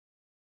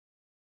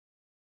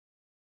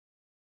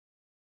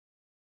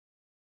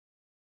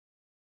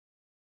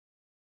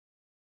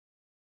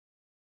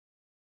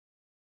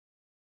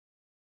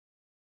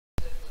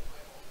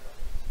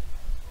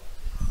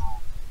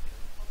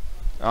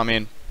I'm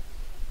in.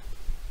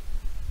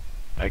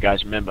 Hey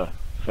guys, remember,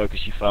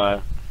 focus your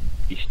fire,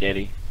 be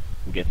steady,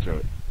 we'll get through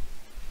it.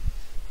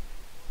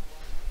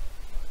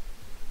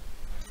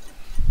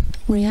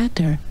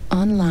 Reactor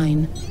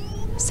online.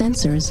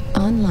 Sensors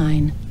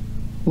online.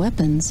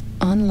 Weapons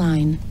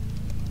online.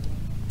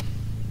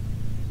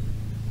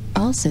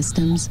 All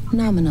systems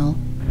nominal.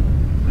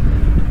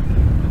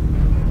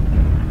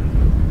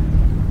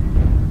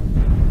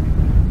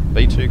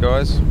 B2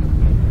 guys.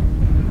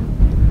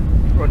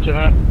 Roger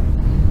that.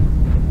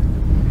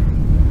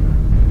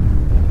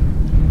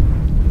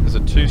 There's a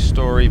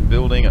 2-story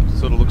building. It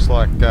sort of looks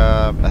like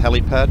a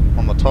helipad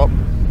on the top.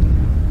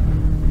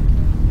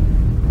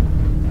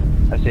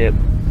 I see it.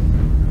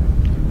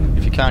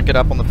 If you can't get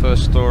up on the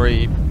 1st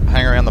story,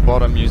 hang around the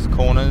bottom, use the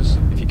corners.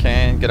 If you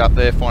can, get up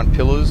there, find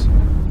pillars.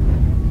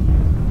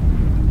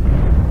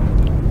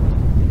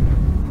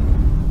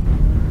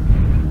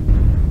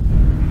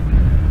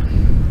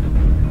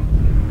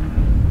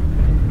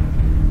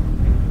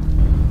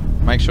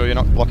 Make sure you're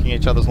not blocking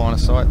each other's line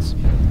of sights.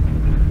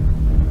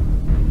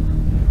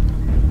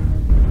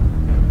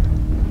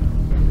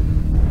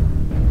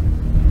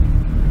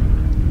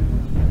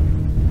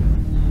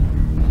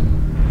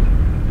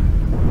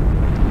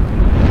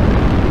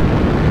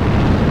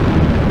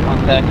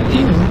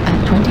 Fuel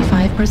at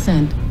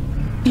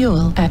 25%.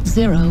 Fuel at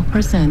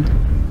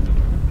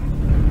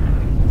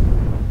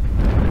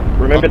 0%.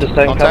 Remember to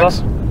stay in cover.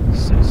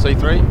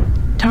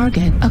 C3.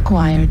 Target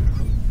acquired.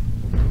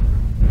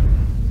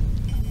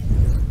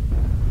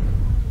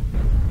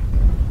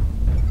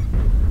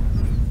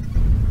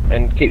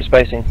 And keep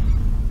spacing.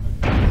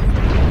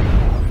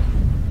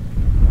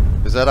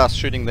 Is that us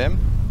shooting them?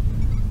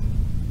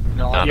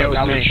 No, No, yeah,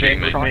 that was me.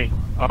 me.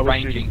 I was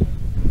Ranging. shooting.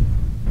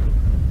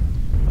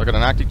 I've got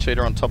an Arctic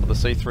cheater on top of the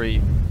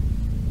C3.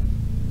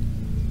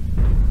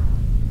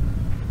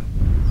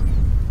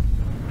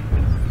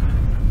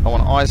 I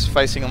want eyes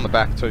facing on the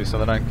back too, so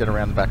they don't get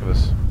around the back of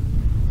us.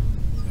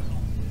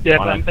 Yeah,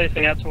 but I'm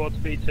facing out towards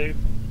B2.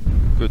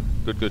 Good,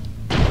 good, good.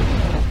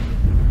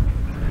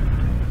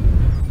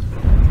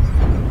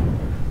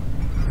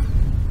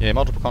 Yeah,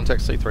 multiple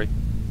contacts, C3.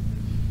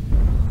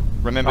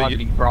 Remember,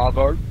 Targeting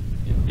Bravo.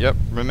 Yep,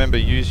 remember,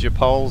 use your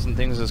poles and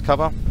things as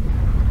cover.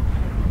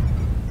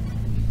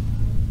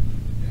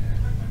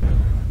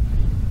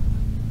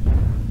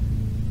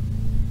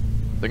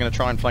 They're going to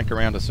try and flank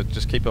around us, so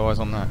just keep eyes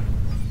on that.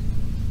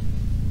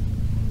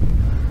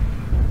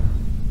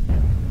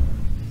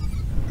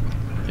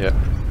 Yep.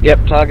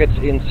 Yep, targets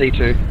in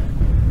C2.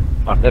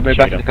 They've moved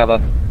back to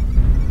cover.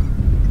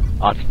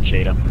 Arctic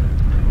cheater.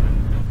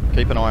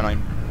 Keep an eye on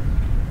him.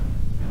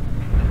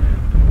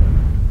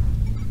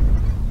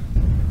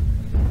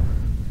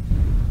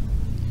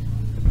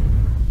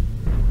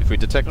 If we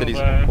detect that he's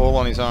all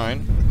on his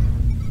own...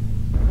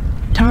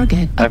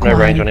 Target I have no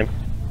range on him.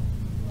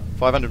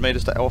 500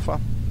 metres to Alpha.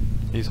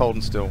 He's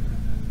holding still.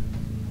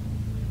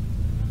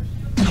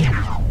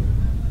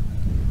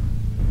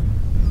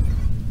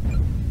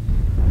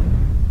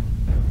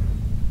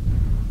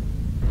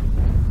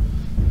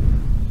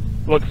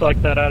 Looks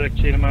like that Arctic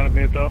cheetah might have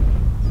moved up.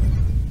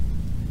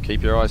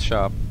 Keep your eyes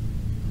sharp.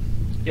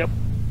 Yep.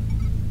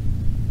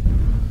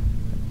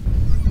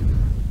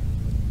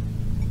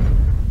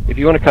 If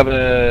you want to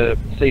cover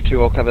C2,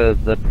 I'll cover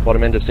the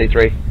bottom end of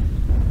C3.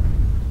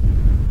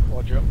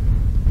 Roger.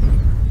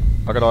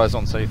 I got eyes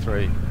on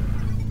C3.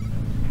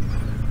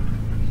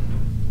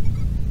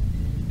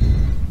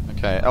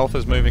 Okay,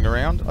 Alpha's moving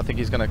around. I think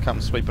he's going to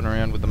come sweeping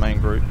around with the main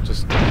group.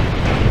 Just...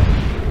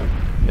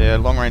 Yeah,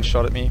 long range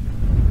shot at me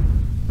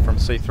from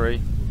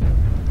C3.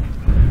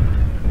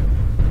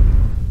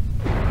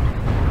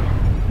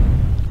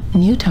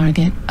 New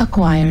target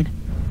acquired.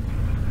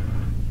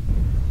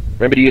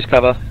 Remember to use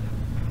cover.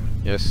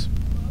 Yes.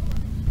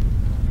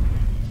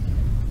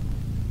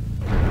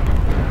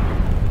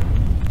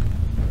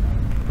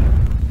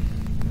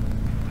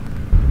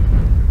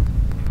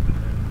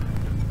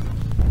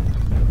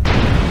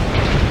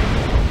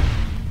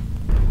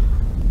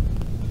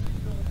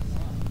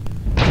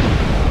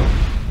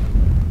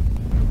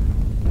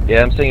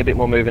 Yeah, I'm seeing a bit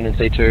more movement in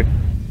C2.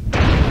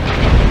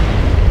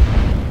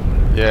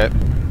 Yeah.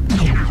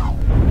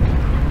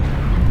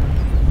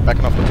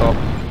 Backing off the top.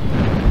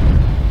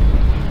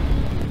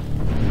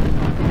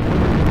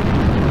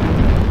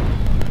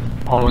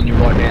 All on your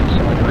right hand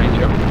side,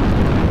 Ranger.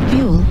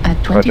 Fuel at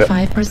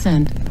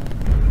 25%.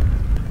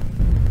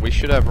 We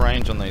should have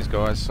range on these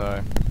guys,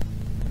 so...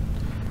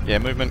 Yeah,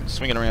 movement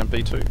swinging around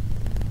B2.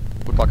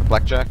 Look like a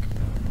blackjack.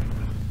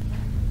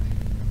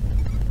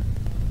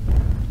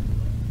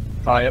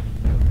 Oh, yep.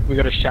 We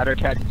got a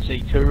Shadowcat in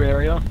C2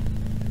 area.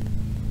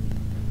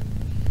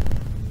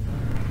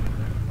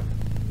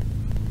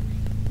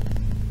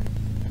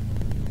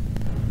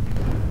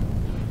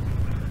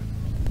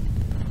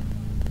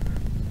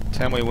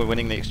 Tell me we're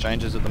winning the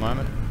exchanges at the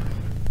moment.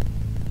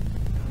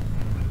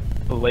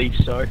 Believe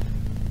so.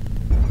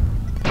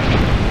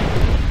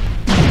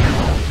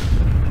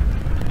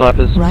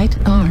 Snipers. Right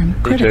arm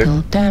critical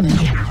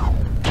damage.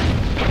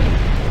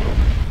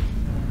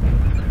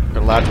 Got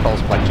a large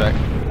pulse blackjack.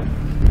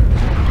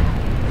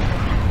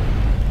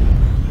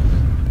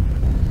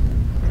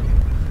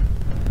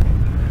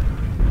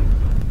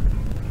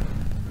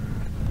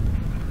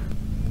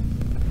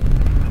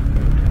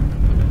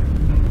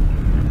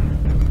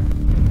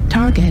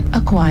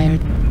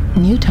 acquired.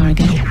 New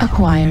target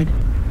acquired.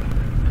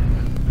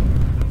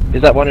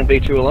 Is that one in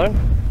B2 alone?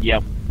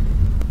 Yep.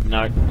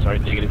 No, sorry,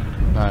 negative.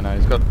 No,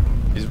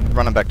 he's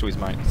running back to his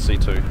mate,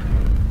 C2.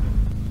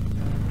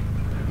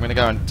 I'm gonna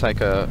go and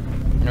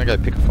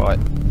pick a fight.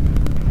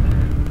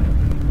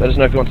 Let us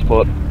know if you want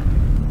support.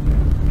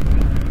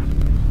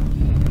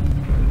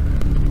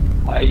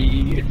 I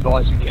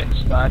advise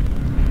against that.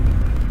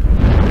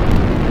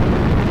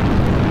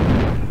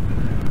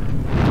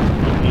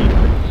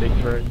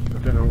 C3, I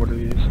don't know what it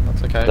is.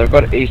 That's okay. They've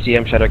got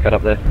ECM shadow cut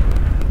up there.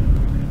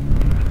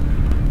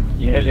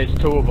 Yeah, there's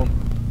two of them.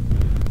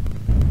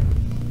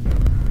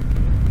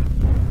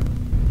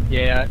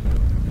 Yeah,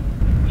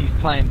 he's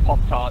playing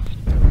Pop-Tarts.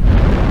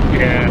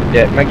 Yeah.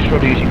 Yeah, make sure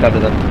to use your cover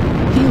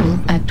then. Fuel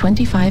at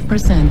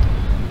 25%.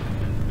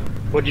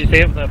 What'd you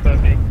see of that,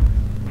 Burbee?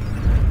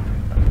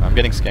 I'm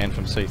getting scanned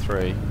from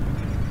C3.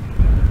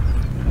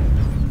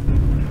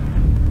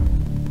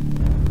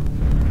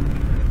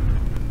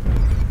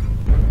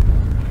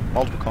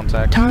 Multiple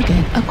contact.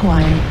 Target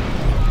acquired.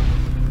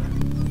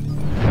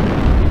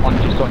 I'm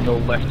just on your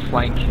left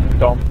flank,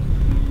 Dom.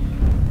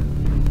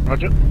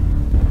 Roger.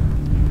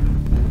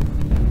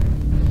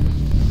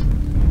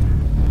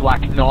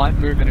 Black Knight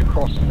moving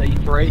across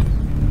C3.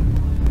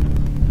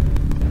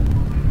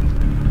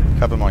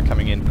 Cover mine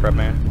coming in,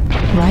 Crabman.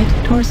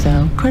 Right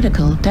torso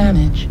critical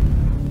damage.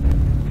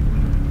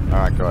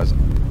 Alright guys,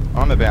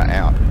 I'm about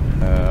out.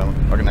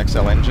 I got an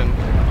XL engine,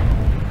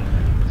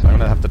 so I'm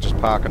gonna have to just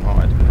park and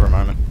hide for a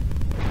moment.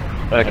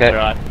 Okay. That's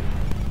alright.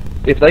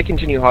 If they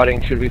continue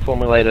hiding, should we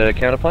formulate a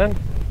counter plan?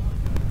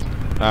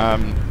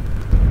 I'm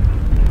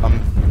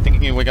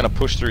thinking we're gonna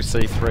push through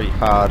C3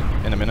 hard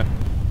in a minute.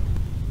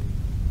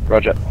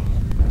 Roger.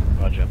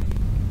 Roger.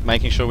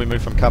 Making sure we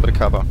move from cover to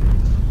cover.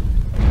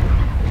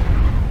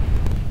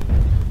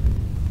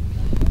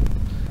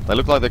 They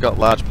look like they've got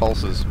large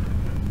pulses.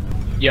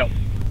 Yep.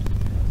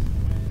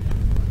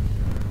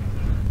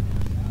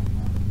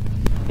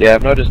 Yeah,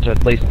 I've noticed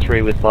at least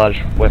 3 with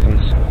large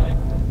weapons.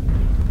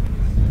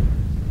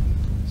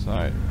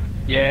 So,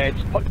 Yeah,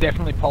 it's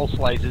definitely pulse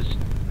lasers.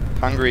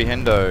 Hungry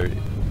Hendo,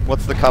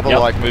 what's the cover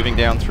like moving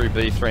down through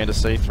B3 into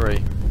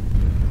C3?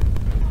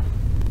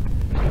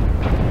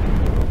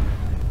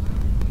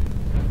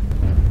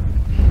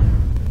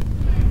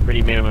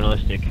 Pretty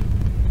minimalistic.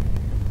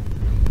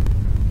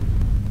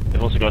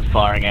 They've also got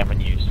firing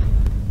avenues.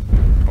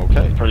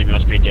 Okay. Probably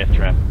must be a death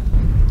trap.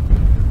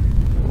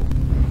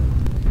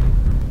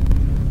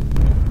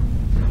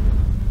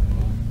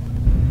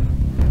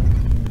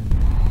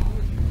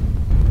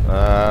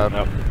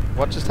 Nope.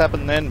 What just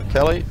happened then,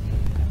 Kelly?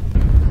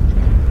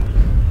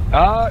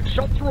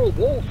 Shot through a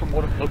wall from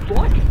what it looked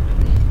like.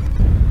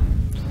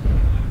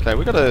 Okay,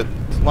 we got a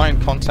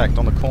lone contact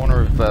on the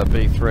corner of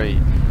B3.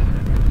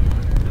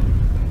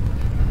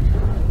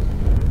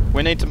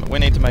 We need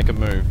to make a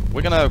move.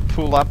 We're gonna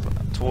pull up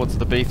towards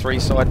the B3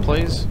 side,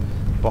 please.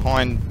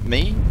 Behind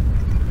me,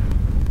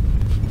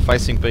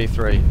 facing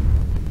B3.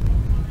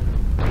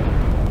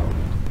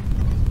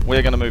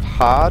 We're gonna move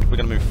hard. We're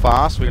gonna move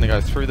fast. We're gonna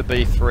go through the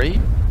B3.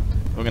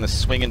 We're gonna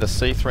swing into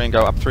C3 and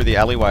go up through the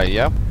alleyway.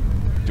 Yeah.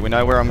 Do we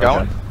know where I'm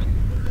going?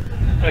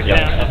 Okay.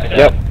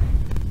 Yep.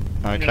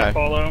 I'm Okay. gonna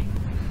follow.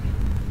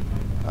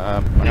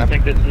 I'm I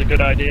think this is a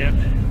good idea.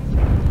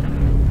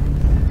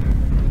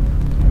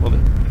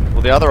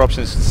 Well, the other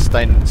option is to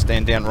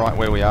stand down right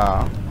where we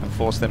are and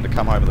force them to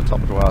come over the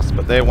top to us,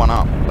 but they're one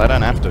up. They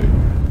don't have to.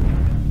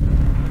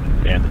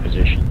 They're in the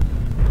position.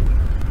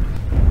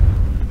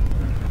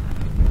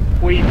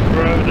 If we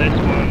throw this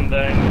one,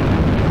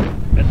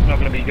 then it's not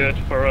going to be good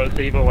for us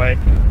either way.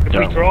 If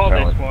we draw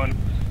this one,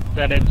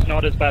 then it's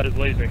not as bad as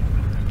losing.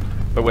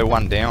 But we're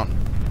one down.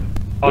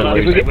 Oh, no,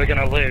 If we get- we're going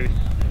to lose.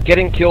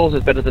 Getting kills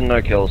is better than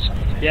no kills.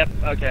 Yep,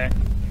 okay.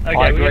 I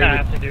Okay, agree we're going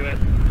to with- have to do it.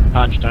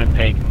 Punch, don't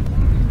peg.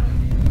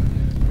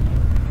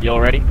 You all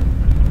ready?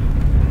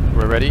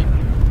 We're ready.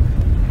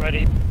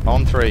 Ready?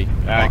 On 3.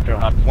 Alright, go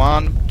up.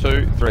 1,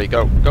 2, 3.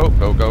 Go. Go.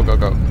 Go. Go. Go.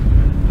 Go.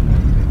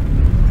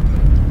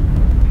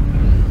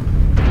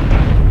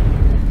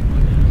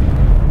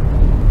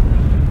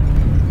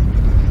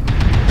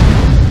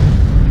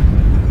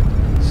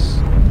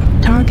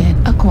 Target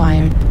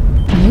acquired.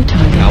 New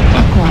target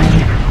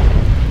acquired.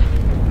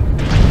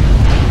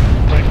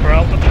 Wait for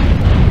Alpha.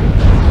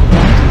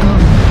 Right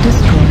arm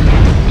destroyed.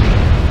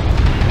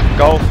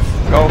 Golf.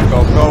 Golf.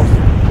 Golf. Golf.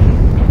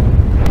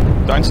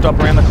 Don't stop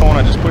around the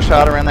corner. Just push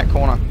hard around that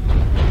corner.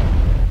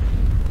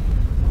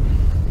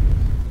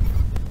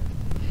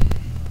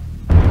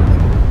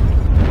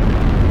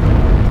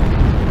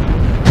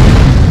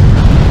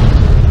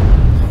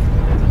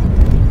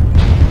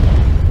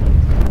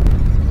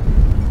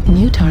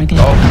 New target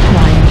Golf.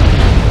 acquired.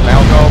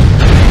 Now golf.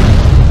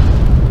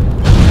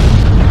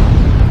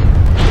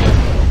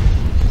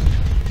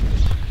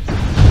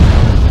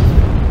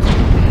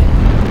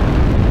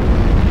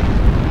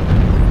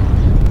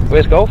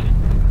 Where's golf?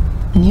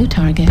 New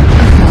target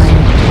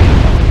acquired.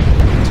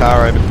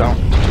 Tar over Dom.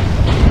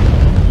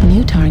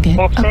 New target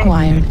Foxtrot.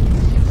 acquired.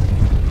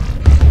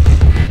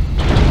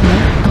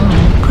 Left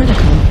arm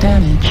critical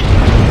damage.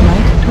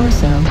 Right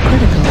torso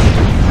critical.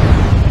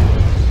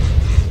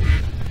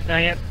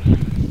 Dang it.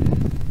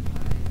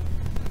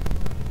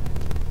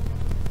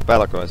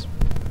 Ballarat guys.